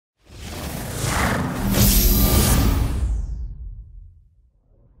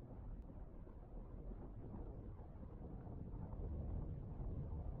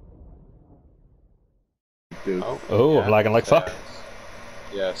too. Oh, yeah, I'm lagging like fuck.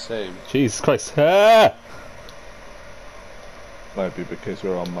 Yeah, same. Jesus Christ. Ah! Might be because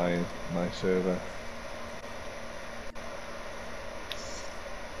we're on my server.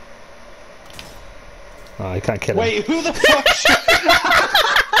 Oh, I can't kill him. Wait, who the fuck?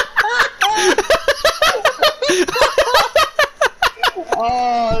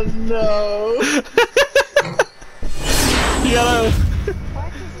 Oh no! Yellow!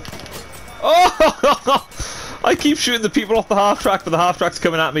 Oh! I keep shooting the people off the half track, but the half track's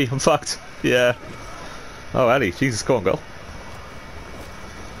coming at me. I'm fucked. Yeah. Oh, Ellie. Jesus, go on, girl.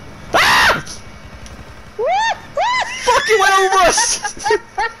 Ah! Fuck, you went over us!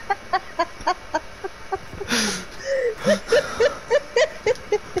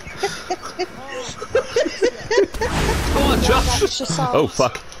 Come on, Josh! Oh,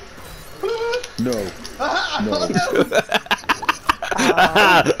 fuck. No. No.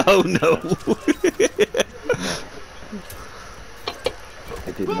 Oh no!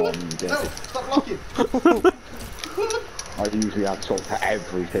 I didn't want you dead. No, stop locking. I usually add salt to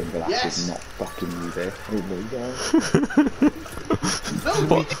everything, but that Yes. did not fucking you there. Oh my god. No,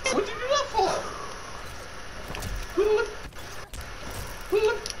 what did you do that for?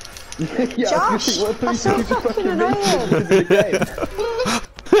 Yeah, Josh, what that's so fucking annoying.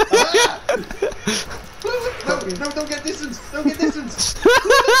 No, don't get distance. Don't get distance.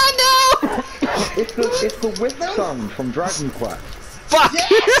 No! It's the whip song from Dragon Quest. Fuck!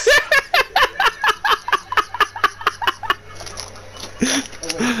 Yes.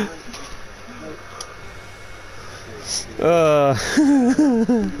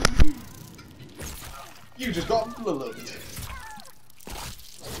 You just got blooded.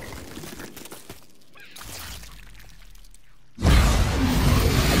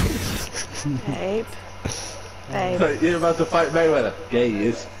 Babe. Babe. You're about to fight Mayweather. Yeah, he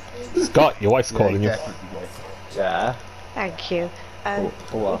is. Scott, your wife's calling you. Yeah. Thank you.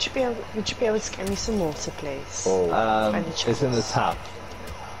 what? Would you be able to get me some water, please? It's in the tap.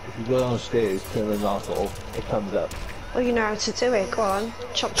 If you go downstairs, turn the nozzle, it comes up. Well, you know how to do it. Go on.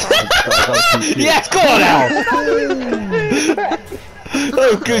 Chop chop. Yes, go on now!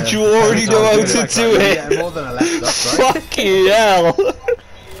 Oh good, you already know how to do it! More than a left up, right? Fucking hell!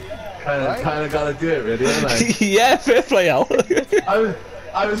 Kinda gotta do it, really, haven't I? Yeah, fair play, Al.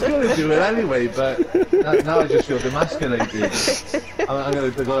 I was gonna do it anyway, but now I just feel demasculated. I'm gonna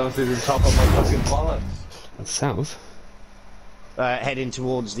go downstairs and chop up my fucking bollocks. That's south. Heading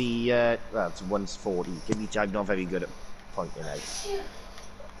towards the, well, it's 140. Give me, I'm not very good at pointing out.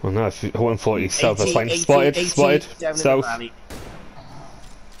 Well, no, if 140 south, that's 80, fine. 80, Spotted, 80, spotted. down in the South. valley.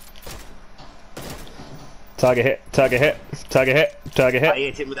 Target hit, target hit, target hit, target I hit.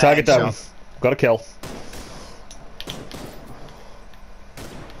 hit him with a Target down. headshot. Got a kill.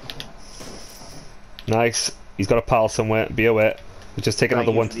 Nice. He's got a pal somewhere. Be aware. We've just taken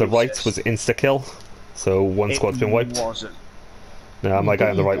another one to the right. Was insta kill. So one squad's been wiped. It wasn't. Nah, my guy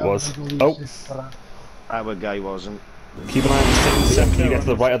on the right was. Oh, Our guy wasn't. keep an eye on the things. Can you get to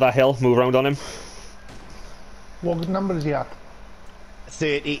the right of that hill? Move around on him. What number is he at?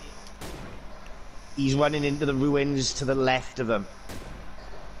 30. He's running into the ruins to the left of him.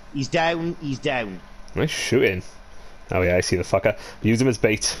 He's down, he's down. Nice shooting. Oh yeah, I see the fucker. Use him as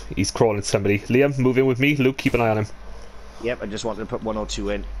bait. He's crawling to somebody. Liam, move in with me. Luke, keep an eye on him. Yep, I just wanted to put one or two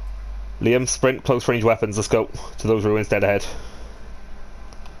in. Liam, sprint, close range weapons. Let's go to those ruins dead ahead.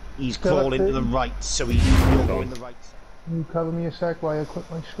 He's crawling to the right, so he's going the right. Can you cover me a sec while I equip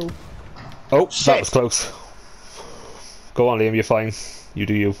my scope? Oh, Shit. that was close. Go on, Liam, you're fine. You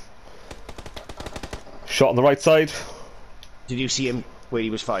do you. Shot on the right side. Did you see him where he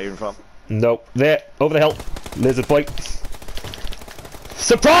was firing from? Nope. There, over the hill. Lizard bite.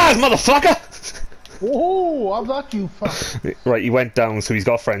 Surprise, motherfucker! Oh, have that, you fuck. Right, he went down, so he's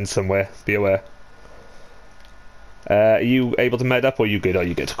got friends somewhere. Be aware. Are you able to med up, or are you good? Oh,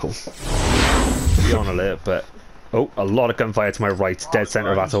 you good. Cool. You're on alert, but... Oh, a lot of gunfire to my right. Dead center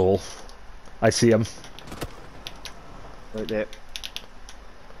of that hole. I see him. Right there.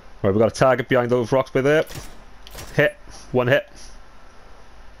 Right, we've got a target behind those rocks by there. Hit. One hit.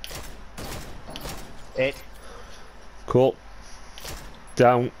 Hit. Cool.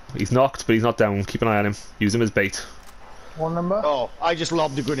 Down. He's knocked, but he's not down. Keep an eye on him. Use him as bait. One number? Oh, I just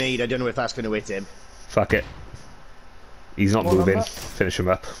lobbed a grenade. I don't know if that's going to hit him. Fuck it. He's not One moving. number? Finish him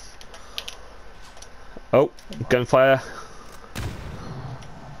up. Oh, gunfire.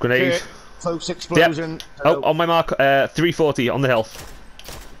 Grenade. Hit. Close explosion. Yep. Oh, on my mark. 340 on the hill.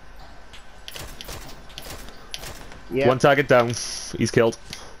 Yep. One target down. He's killed.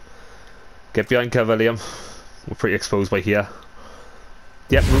 Get behind cover, Liam. We're pretty exposed by here.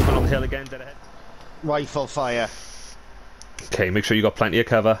 Yep, moving on the hill again, dead ahead. rifle fire. Okay, make sure you got plenty of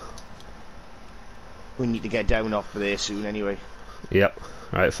cover. We need to get down off of there soon anyway. Yep.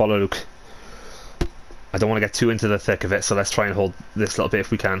 Alright, follow Luke. I don't want to get too into the thick of it, so let's try and hold this little bit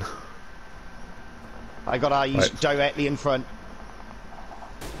if we can. I got eyes Right. directly in front.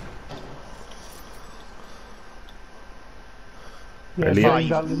 Yeah, Really? find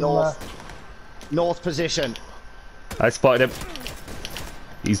that little, North position. I spotted him.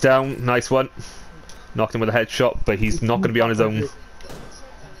 He's down. Nice one. Knocked him with a headshot, but he's not going to be on his own.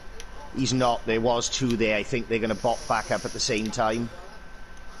 He's not. There was two there. I think they're going to bop back up at the same time.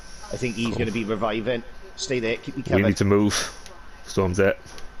 I think he's going to be reviving. Stay there. Keep me We covered. need to move. Storm's it.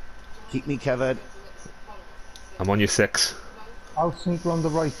 Keep me covered. I'm on your 6. I'll sneak round the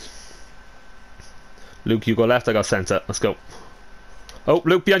right. Luke, you go left, I go centre. Let's go. Oh,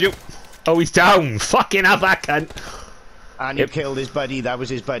 Luke, behind you. Oh, he's down. Fucking have that cunt. And he killed his buddy. That was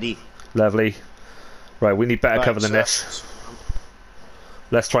his buddy. Lovely. Right, we need better Right, cover than so- this.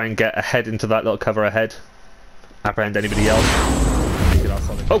 Let's try and get ahead into that little cover ahead. Apprehend anybody else.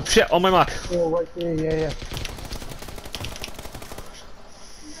 Oh, shit, on my mark. Oh, right there, yeah.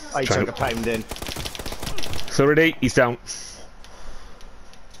 I Try took a to- pounding. So ready, he's down.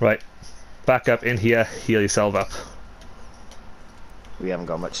 Right. Back up in here, heal yourself up. We haven't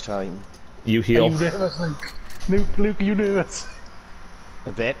got much time. You Are heal. you nervous, Luke? Luke, are you nervous?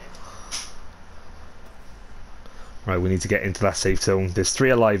 A bit. Right, we need to get into that safe zone. There's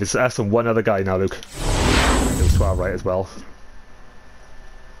 3 alive. It's us and one other guy now, Luke. There's 12 right as well.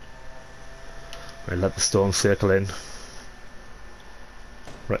 Right, let the storm circle in.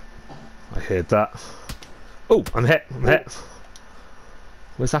 Right, I heard that. Oh, I'm hit. I'm hit.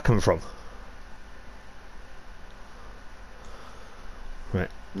 Where's that coming from? Right,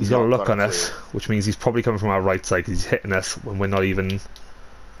 he's got a look on us, which means he's probably coming from our right side. He's hitting us when we're not even.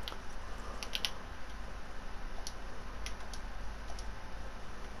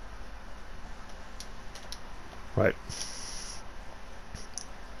 Right.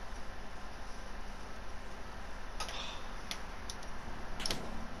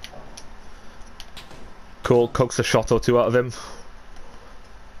 Cool, coax a shot or 2 out of him.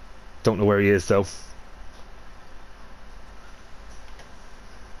 Don't know where he is though.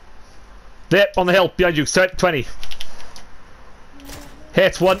 There, on the hill, behind you, 20.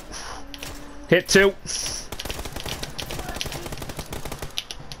 Hit 1. Hit 2.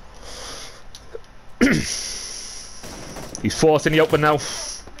 He's forced in the open now.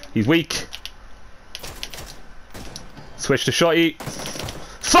 He's weak. Switch to shotty.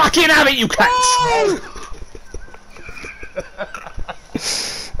 Fucking have it, you cats!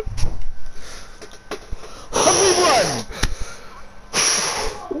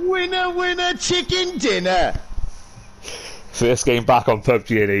 Winner, winner, chicken dinner. First game back on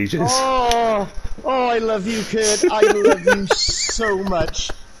PUBG in ages. Oh, I love you, Kurt. I love you so much.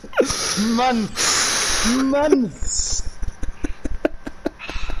 Months.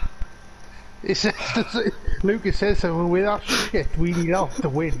 It says, Lucas says so, when we're that shit, we need help to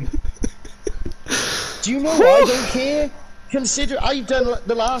win. Do you know I don't care? Consider I've done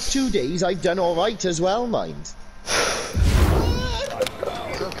the last 2 days. I've done all right as well, mind. It's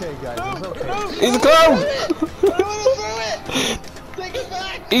okay, guys, it's okay. He's a clown! Take it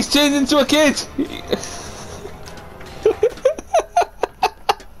back. He's turned into a kid!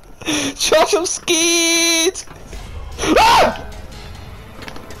 Josh, I'm scared! Ah!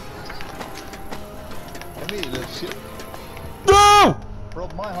 Come here, you little shit. No!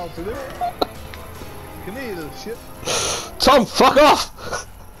 Rob my house to do it. Come here, you little shit. Tom, fuck off!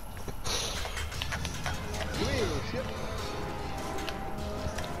 Come here, you little shit.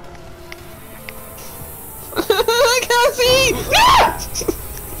 I can't see! Ah!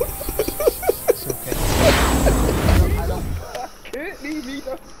 It's okay. Kurt, leave me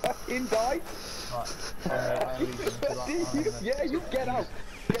to fucking die. Yeah, you get out.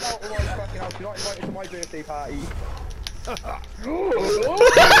 Get out of my fucking house. You're not invited to my birthday party.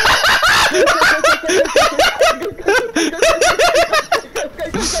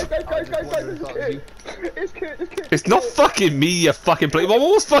 Guys, it's Kurt. It's not fucking me, you fucking play. I'm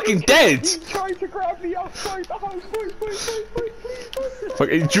almost fucking dead! He's trying to grab me outside the house. Please. Fuck,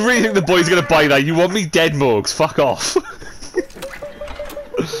 do you really think the boy's gonna buy that? You want me dead, Morgs? Fuck off.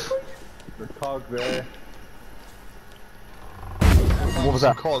 The cog there. What was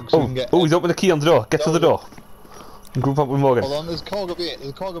that? Cogs, we Oh, can get he's opened the key on the door. Get to the door. And group up with Morgan. Hold on, there's a cog up here. There's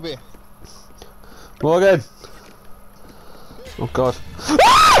a cog up here. Morgan! Oh god.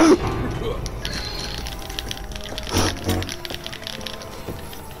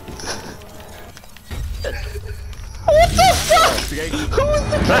 What the fuck?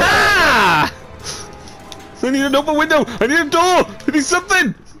 Ah! I need an open window! I need a door! I need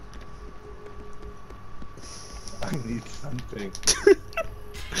something! I need something.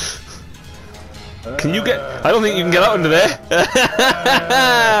 Can you get... I don't think you can get out under there.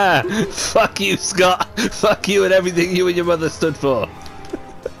 Fuck you, Scott. Fuck you and everything you and your mother stood for.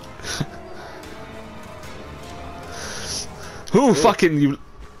 Who fucking you...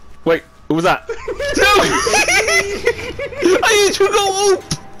 Wait, who was that? No! I need you to go up!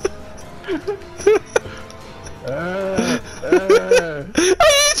 I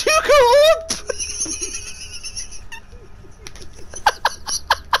need you to go up!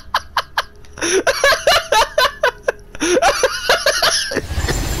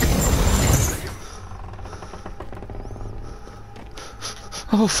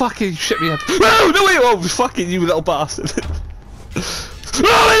 Oh fucking shit me up! No, no wait! Oh fucking you little bastard!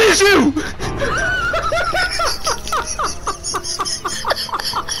 Oh, it is you!